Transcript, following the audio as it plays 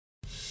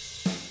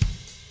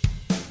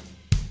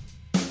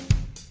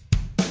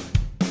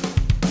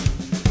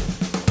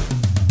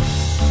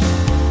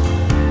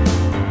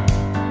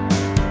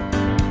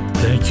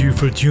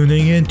for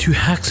tuning in to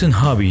Hacks and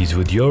Hobbies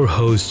with your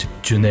host,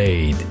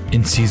 Junaid.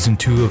 In Season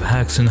 2 of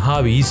Hacks and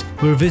Hobbies,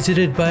 we're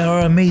visited by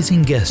our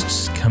amazing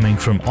guests coming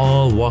from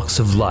all walks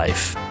of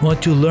life. We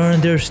want to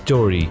learn their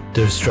story,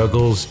 their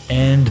struggles,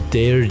 and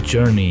their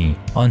journey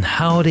on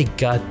how they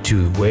got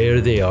to where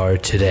they are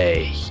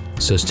today.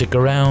 So stick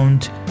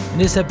around. In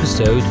this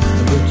episode,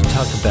 I'm going to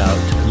talk about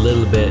a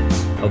little bit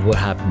of what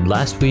happened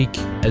last week.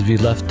 As we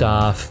left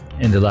off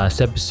in the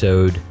last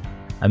episode,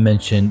 I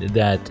mentioned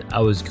that I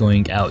was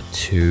going out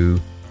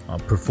to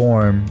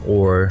perform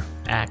or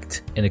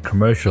act in a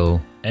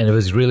commercial, and it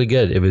was really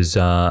good. It was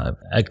an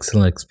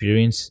excellent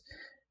experience.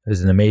 It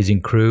was an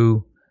amazing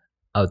crew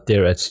out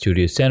there at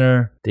Studio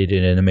Center. They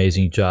did an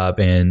amazing job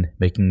in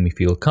making me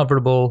feel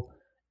comfortable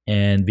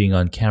and being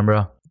on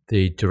camera.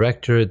 The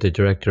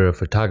director of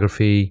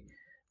photography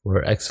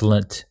were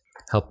excellent,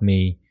 helped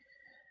me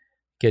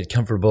get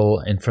comfortable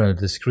in front of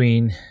the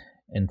screen,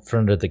 in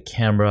front of the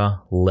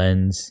camera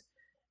lens,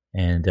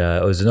 and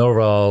it was an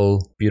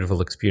overall beautiful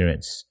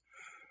experience.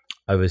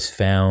 I was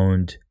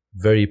found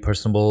very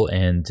personable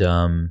and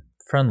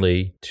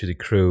friendly to the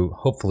crew.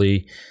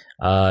 Hopefully,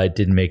 I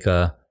didn't make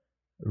a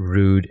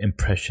rude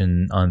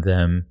impression on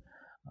them.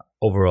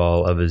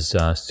 Overall, I was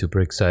super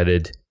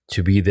excited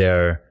to be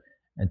there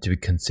and to be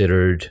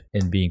considered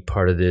in being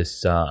part of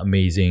this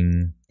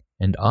amazing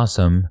and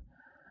awesome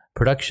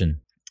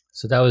production.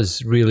 So that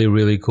was really,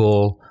 really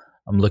cool.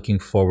 I'm looking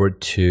forward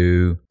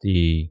to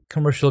the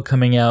commercial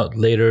coming out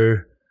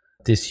later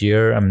this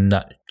year. I'm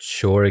not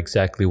sure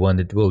exactly when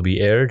it will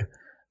be aired,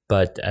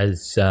 but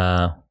as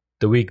the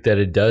week that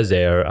it does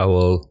air, I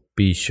will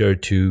be sure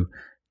to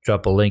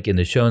drop a link in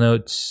the show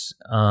notes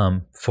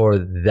for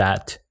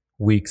that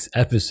week's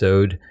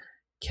episode.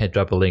 Can't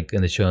drop a link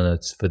in the show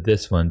notes for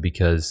this one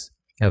because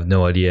I have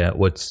no idea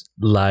what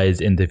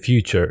lies in the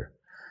future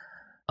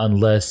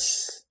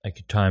unless I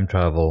could time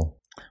travel,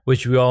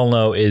 which we all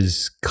know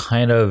is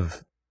kind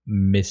of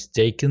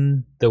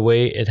mistaken the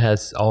way it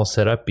has all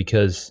set up,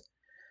 because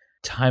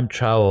time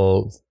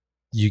travel,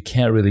 you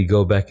can't really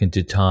go back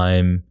into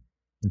time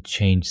and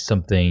change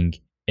something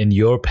in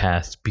your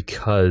past,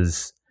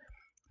 because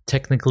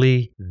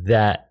technically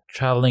that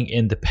traveling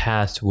in the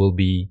past will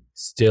be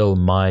still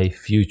my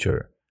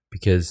future,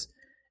 because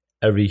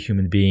every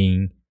human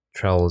being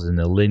travels in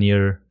a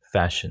linear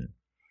fashion.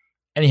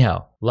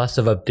 Anyhow, lots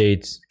of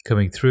updates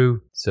coming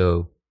through,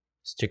 so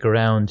stick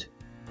around.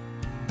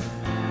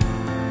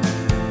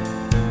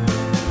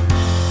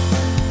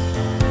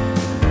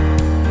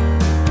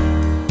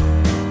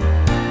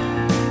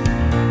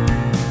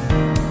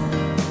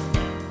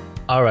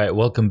 All right,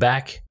 welcome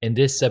back. In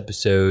this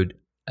episode,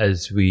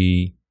 as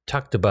we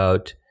talked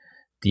about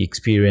the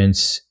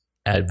experience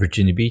at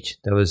Virginia Beach,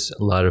 that was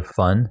a lot of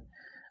fun.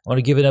 I want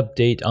to give an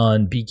update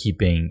on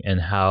beekeeping and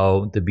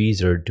how the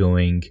bees are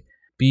doing.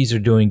 Bees are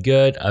doing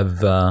good.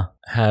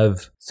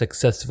 Have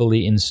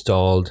successfully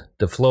installed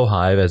the flow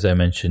hive, as I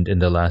mentioned in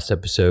the last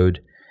episode,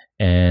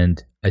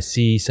 and I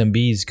see some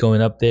bees going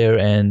up there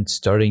and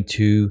starting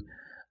to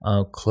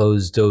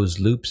close those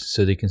loops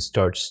so they can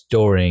start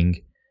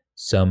storing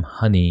some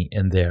honey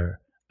in there.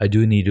 I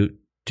do need to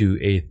do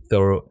a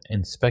thorough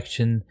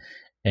inspection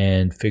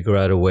and figure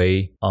out a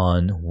way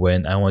on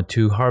when I want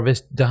to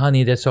harvest the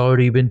honey that's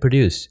already been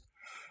produced,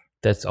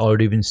 that's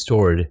already been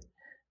stored,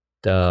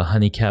 the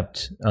honey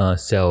capped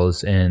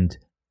cells, and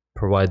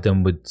provide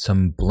them with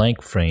some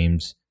blank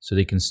frames so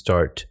they can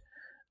start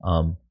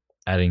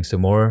adding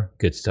some more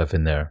good stuff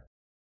in there.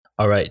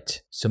 All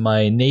right, so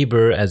my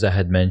neighbor, as I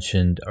had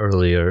mentioned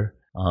earlier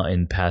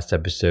in past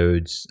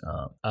episodes,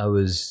 I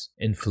was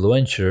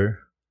influencer.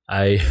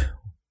 I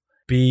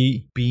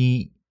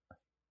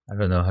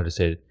don't know how to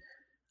say it.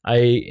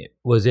 I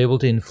was able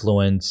to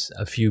influence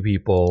a few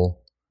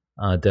people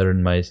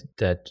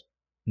that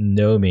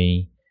know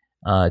me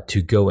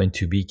to go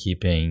into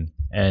beekeeping,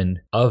 and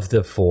of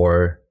the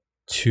 4,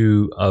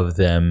 2 of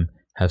them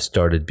have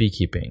started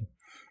beekeeping.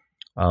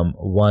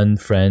 One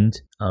friend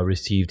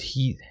received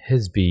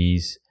his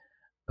bees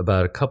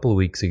about a couple of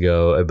weeks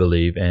ago, I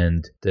believe,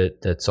 and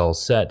that's all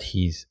set.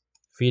 He's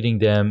feeding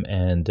them,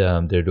 and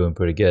they're doing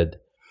pretty good.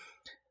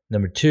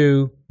 Number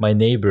 2, my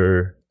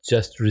neighbor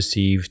just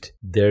received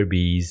their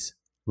bees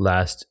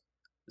last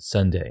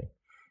Sunday,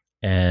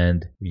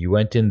 and we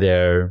went in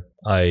there.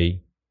 I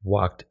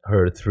walked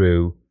her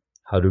through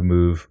how to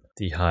move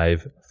the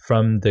hive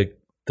from the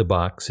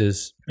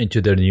boxes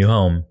into their new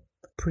home.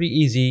 Pretty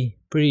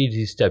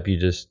easy step. You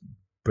just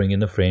bring in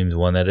the frames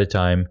one at a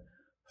time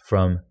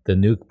from the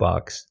nuke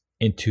box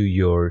into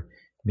your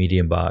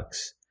medium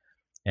box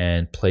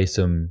and place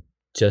them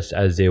just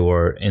as they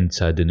were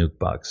inside the nuke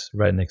box,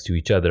 right next to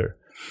each other.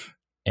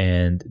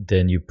 And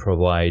then you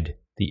provide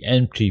the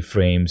empty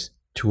frames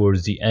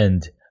towards the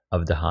end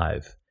of the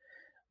hive.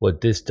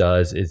 What this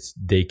does is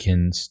they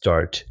can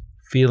start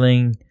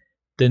feeling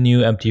the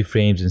new empty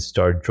frames and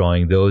start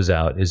drawing those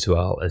out as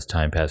well as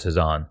time passes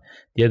on.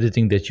 The other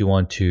thing that you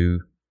want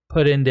to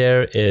put in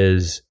there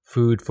is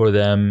food for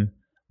them,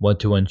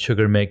 1-to-1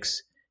 sugar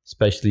mix,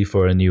 especially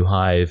for a new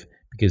hive,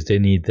 because they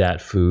need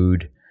that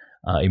food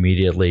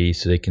immediately,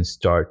 so they can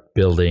start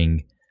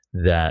building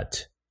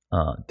that.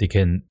 They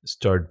can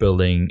start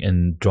building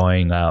and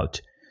drawing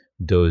out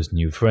those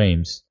new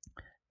frames.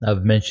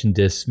 I've mentioned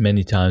this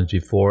many times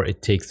before.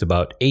 It takes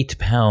about 8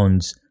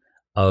 pounds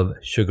of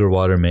sugar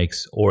water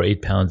mix or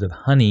 8 pounds of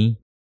honey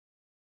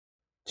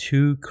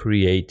to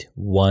create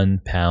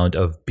 1 pound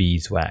of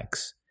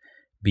beeswax.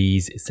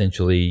 Bees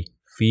essentially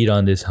feed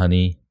on this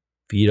honey,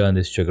 feed on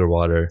this sugar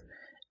water,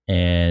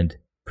 and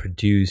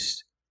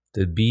produce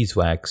the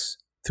beeswax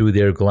through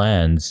their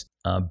glands,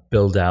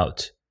 build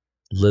out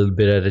a little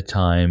bit at a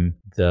time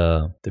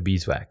the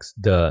beeswax,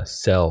 the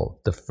cell,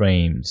 the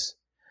frames.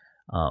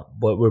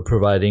 What we're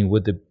providing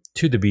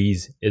to the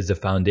bees is the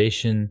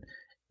foundation,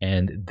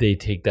 and they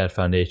take that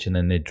foundation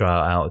and they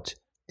draw out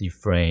the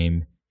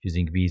frame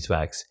using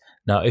beeswax.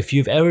 Now, if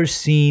you've ever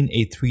seen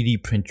a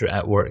 3D printer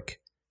at work,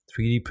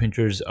 3D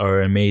printers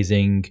are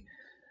amazing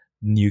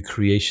new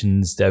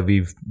creations that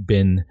we've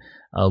been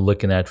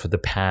looking at for the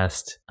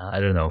past,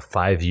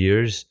 5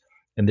 years.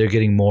 And they're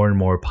getting more and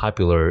more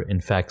popular.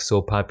 In fact,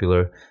 so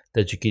popular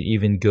that you can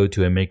even go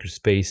to a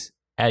makerspace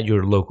at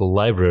your local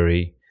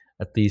library.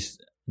 At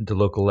least the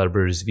local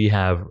libraries we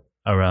have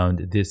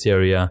around this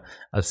area,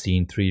 I've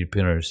seen 3D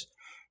printers.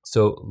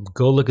 So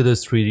go look at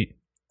those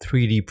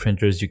 3D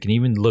printers. You can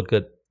even look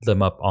at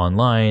them up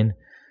online,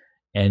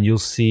 and you'll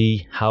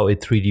see how a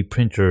 3D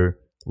printer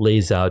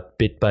lays out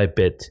bit by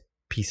bit,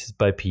 pieces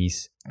by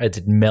piece, as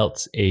it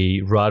melts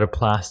a rod of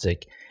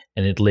plastic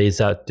and it lays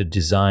out the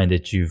design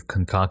that you've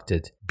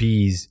concocted.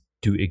 Bees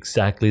do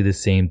exactly the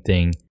same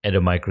thing at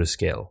a micro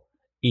scale.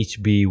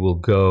 Each bee will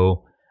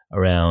go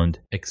around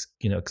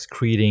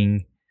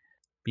excreting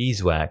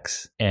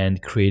beeswax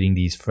and creating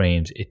these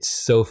frames. It's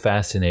so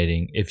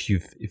fascinating. If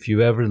you've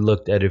ever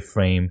looked at a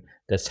frame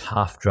that's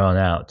half drawn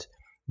out,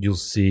 you'll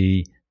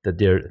see that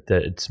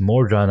it's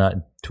more drawn out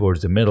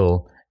towards the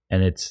middle,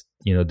 and it's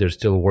they're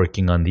still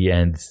working on the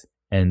ends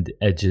and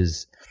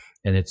edges,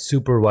 and it's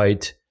super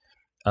white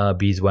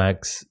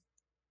beeswax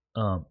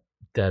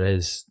that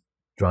is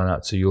drawn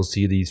out. So you'll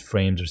see these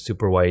frames are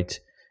super white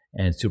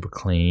and super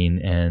clean,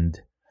 and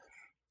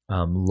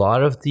a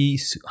lot of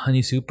these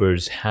honey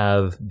supers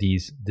have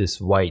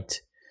this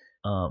white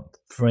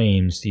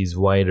frames, these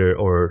whiter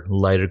or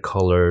lighter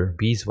color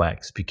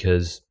beeswax,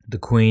 because the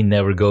queen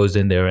never goes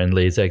in there and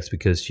lays eggs,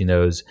 because she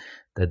knows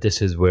that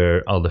this is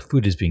where all the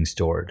food is being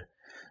stored.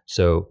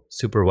 So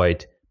super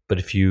white. But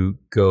if you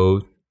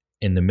go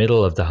in the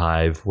middle of the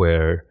hive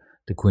where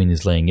the queen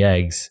is laying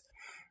eggs,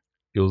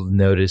 you'll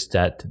notice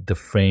that the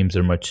frames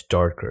are much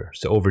darker.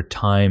 So over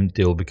time,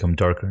 they'll become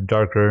darker and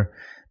darker,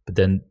 but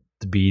then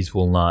the bees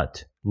will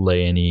not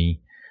lay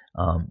any,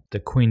 the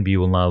queen bee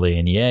will not lay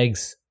any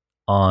eggs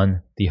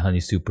on the honey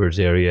supers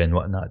area and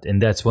whatnot.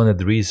 And that's one of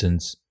the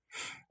reasons,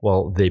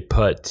 they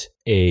put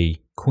a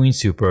queen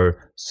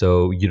super,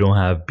 so you don't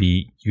have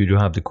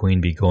the queen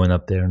bee going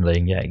up there and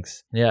laying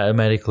eggs. Yeah, it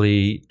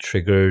automatically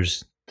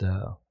triggers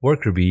the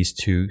worker bees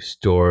to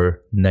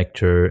store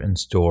nectar and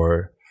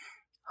store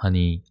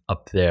honey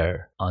up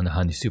there on the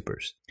honey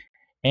supers.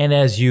 And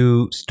as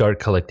you start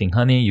collecting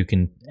honey, you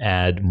can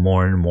add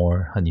more and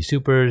more honey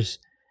supers.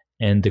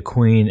 And the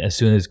queen, as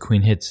soon as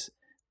queen hits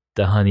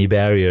the honey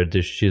barrier,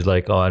 she's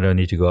like, oh, I don't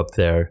need to go up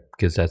there,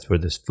 because that's where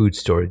this food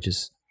storage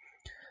is.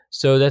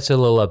 So that's a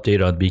little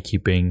update on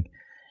beekeeping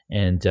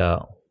and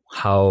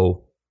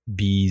how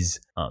bees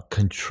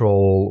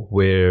control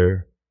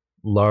where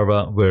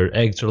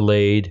eggs are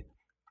laid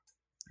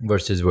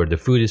versus where the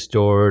food is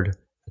stored,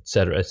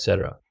 etc.,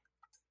 etc.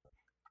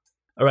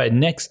 All right,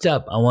 next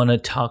up, I want to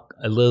talk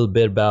a little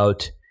bit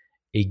about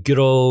a good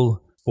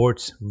old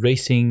sports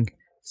racing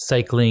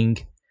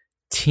cycling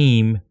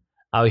team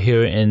out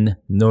here in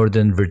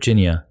Northern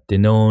Virginia. They're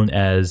known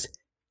as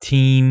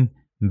Team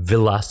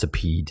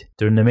Velocipede.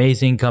 They're an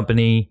amazing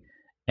company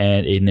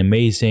and an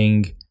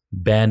amazing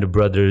band of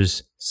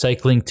brothers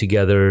cycling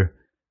together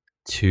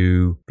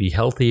to be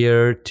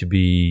healthier, to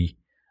be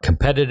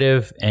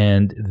competitive,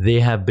 and they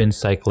have been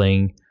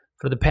cycling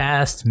for the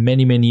past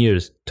many, many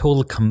years.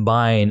 Total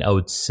combined, I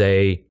would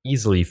say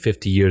easily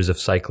 50 years of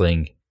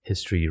cycling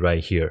history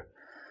right here.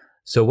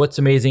 So what's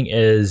amazing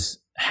is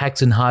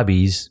Hacks and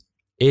Hobbies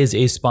is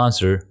a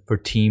sponsor for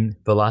Team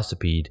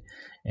Velocipede,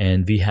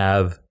 and we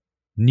have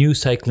new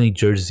cycling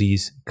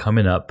jerseys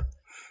coming up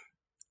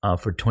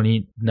for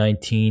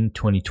 2019,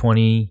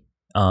 2020,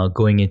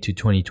 going into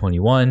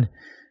 2021.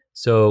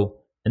 So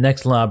an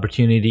excellent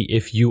opportunity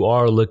if you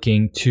are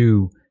looking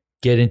to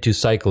get into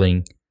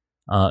cycling.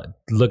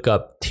 Look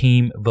up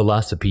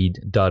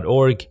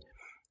teamvelocipede.org.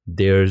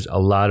 There's a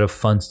lot of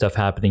fun stuff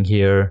happening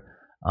here.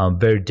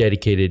 Very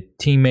dedicated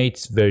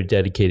teammates, very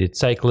dedicated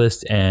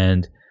cyclists,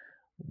 and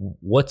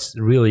what's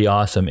really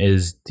awesome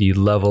is the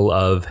level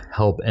of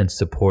help and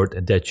support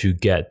that you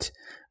get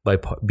by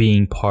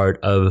being part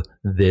of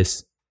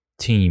this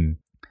team.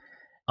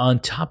 On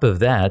top of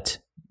that,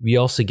 we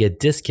also get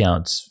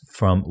discounts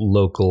from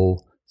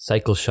local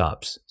cycle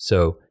shops.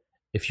 So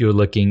if you're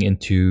looking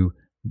into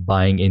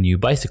buying a new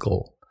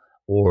bicycle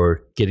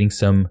or getting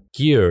some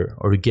gear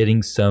or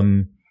getting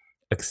some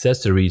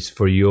accessories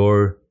for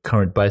your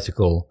current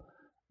bicycle,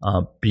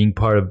 being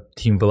part of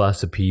Team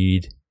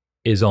Velocipede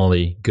is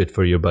only good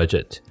for your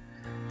budget.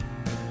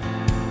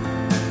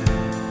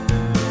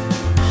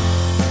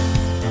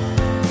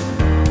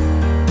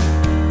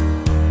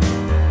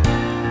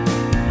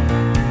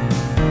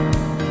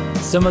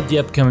 Some of the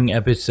upcoming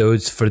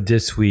episodes for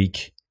this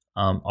week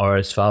are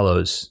as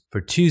follows.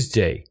 For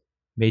Tuesday,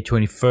 May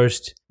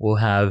 21st, we'll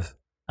have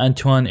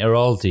Antoine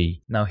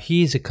Eraldi. Now,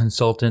 he's a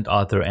consultant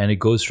author and a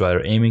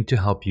ghostwriter aiming to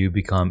help you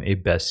become a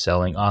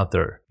best-selling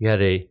author. We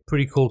had a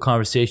pretty cool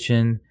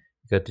conversation.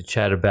 We got to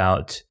chat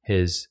about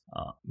his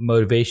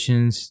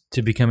motivations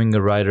to becoming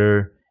a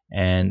writer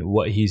and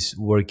what he's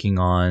working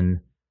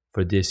on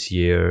for this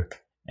year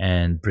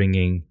and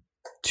bringing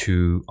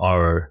to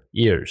our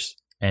ears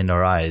and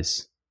our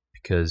eyes,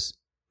 because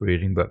we're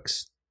reading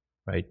books,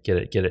 right? Get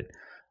it.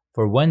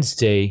 For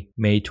Wednesday,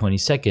 May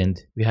 22nd,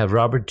 we have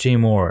Robert J.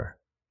 Moore,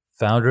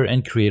 founder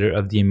and creator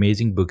of the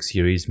amazing book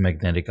series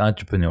Magnetic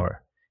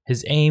Entrepreneur.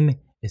 His aim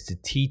is to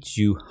teach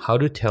you how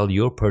to tell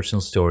your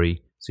personal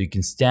story so you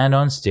can stand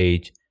on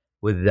stage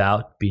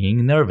without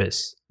being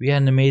nervous. We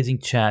had an amazing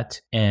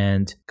chat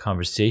and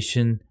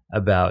conversation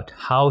about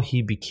how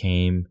he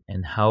became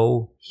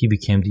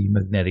the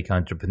Magnetic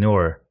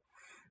Entrepreneur.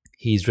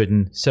 He's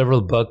written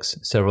several books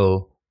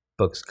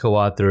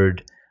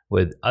co-authored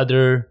with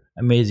other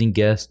amazing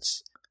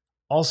guests.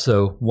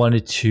 Also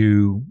wanted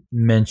to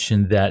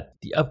mention that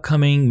the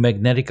upcoming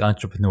Magnetic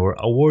Entrepreneur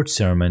Award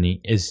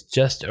ceremony is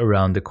just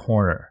around the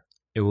corner.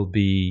 It will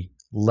be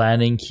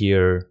landing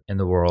here in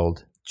the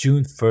world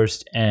June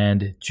 1st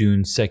and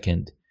June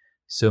 2nd.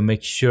 So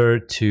make sure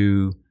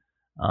to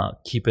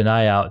keep an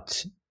eye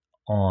out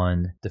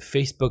on the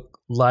Facebook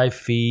live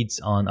feeds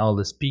on all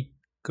the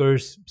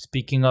speakers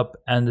speaking up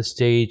on the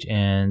stage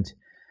and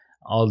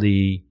all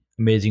the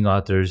amazing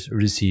authors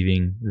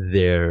receiving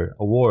their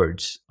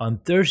awards. On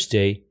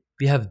Thursday,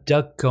 we have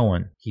Doug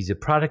Cohen. He's a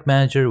product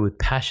manager with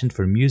passion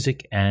for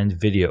music and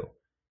video.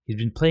 He's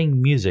been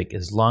playing music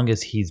as long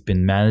as he's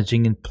been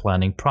managing and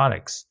planning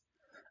products.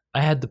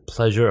 I had the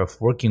pleasure of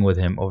working with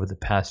him over the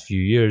past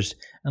few years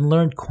and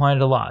learned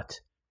quite a lot,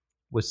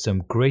 with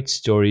some great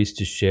stories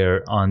to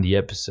share on the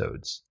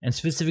episodes. And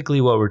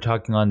specifically what we're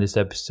talking on this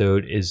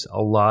episode is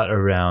a lot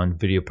around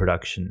video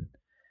production.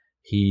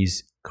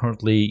 He's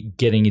currently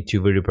getting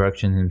into video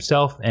production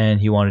himself,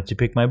 and he wanted to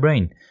pick my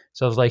brain.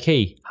 So I was like,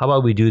 hey, how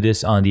about we do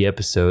this on the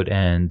episode?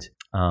 And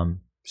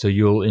so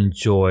you'll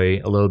enjoy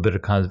a little bit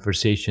of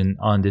conversation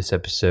on this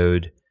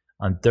episode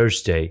on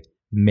Thursday,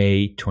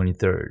 May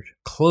 23rd.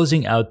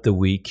 Closing out the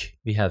week,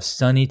 we have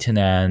Sunny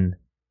Tanan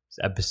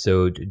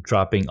episode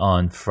dropping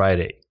on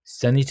Friday.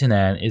 Sunny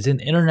Tanan is an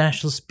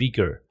international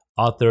speaker,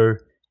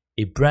 author,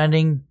 a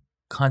branding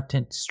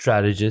content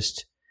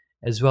strategist,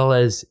 as well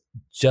as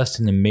just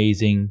an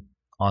amazing,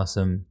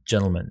 awesome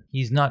gentleman.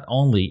 He's not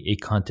only a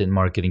content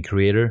marketing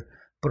creator,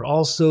 but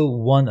also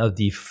one of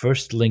the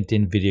first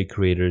LinkedIn video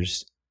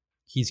creators.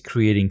 He's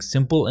creating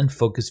simple and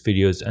focused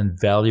videos on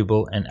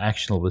valuable and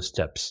actionable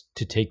steps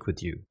to take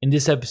with you. In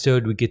this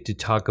episode, we get to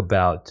talk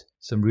about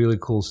some really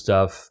cool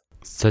stuff,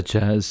 such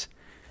as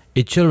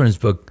a children's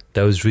book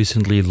that was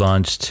recently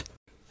launched.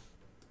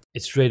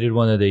 It's rated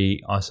one of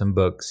the awesome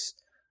books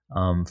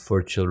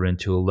for children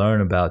to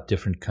learn about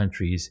different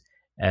countries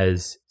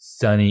as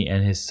Sunny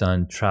and his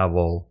son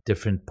travel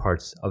different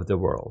parts of the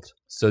world.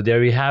 So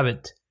there you have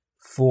it,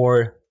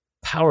 4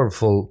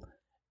 powerful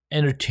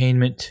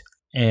entertainment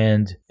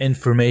and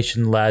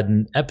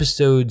information-laden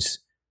episodes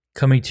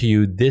coming to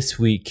you this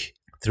week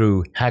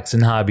through Hacks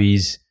and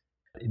Hobbies.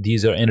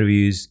 These are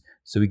interviews,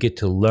 so we get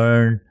to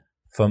learn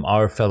from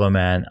our fellow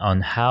man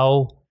on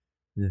how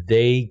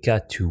they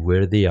got to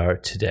where they are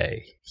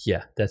today.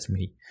 Yeah, that's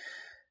me.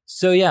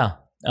 So yeah,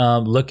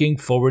 looking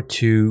forward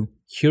to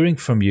hearing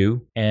from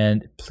you,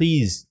 and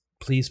please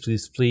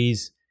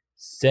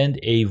send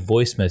a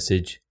voice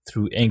message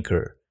through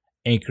Anchor.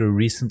 Anchor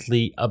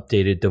recently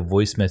updated the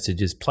voice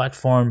messages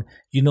platform.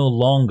 You no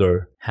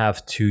longer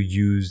have to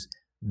use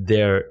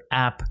their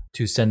app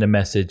to send a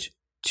message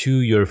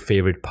to your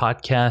favorite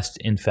podcast.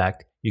 In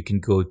fact, you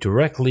can go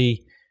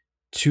directly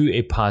to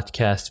a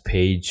podcast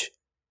page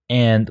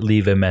and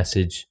leave a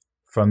message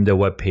from the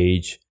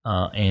webpage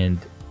and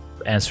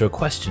answer a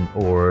question,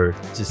 or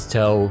just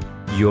tell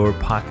your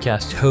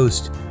podcast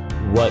host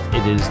what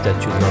it is that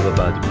you love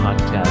about the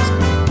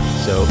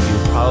podcast. So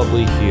you'll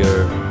probably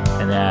hear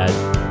an ad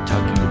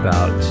talking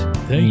about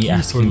Thank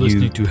you for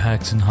listening to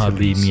Hacks and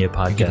Hobbies. To leave me a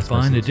podcast. You can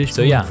find message.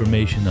 additional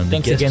information on the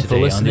thanks guest again for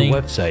today listening.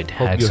 on the website.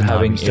 Hope you're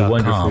having a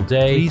wonderful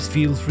day. Please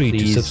feel free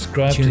to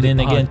subscribe tune to the in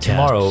podcast again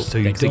tomorrow. so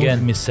you Thanks don't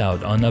again. miss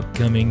out on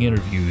upcoming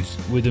interviews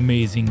with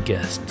amazing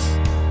guests.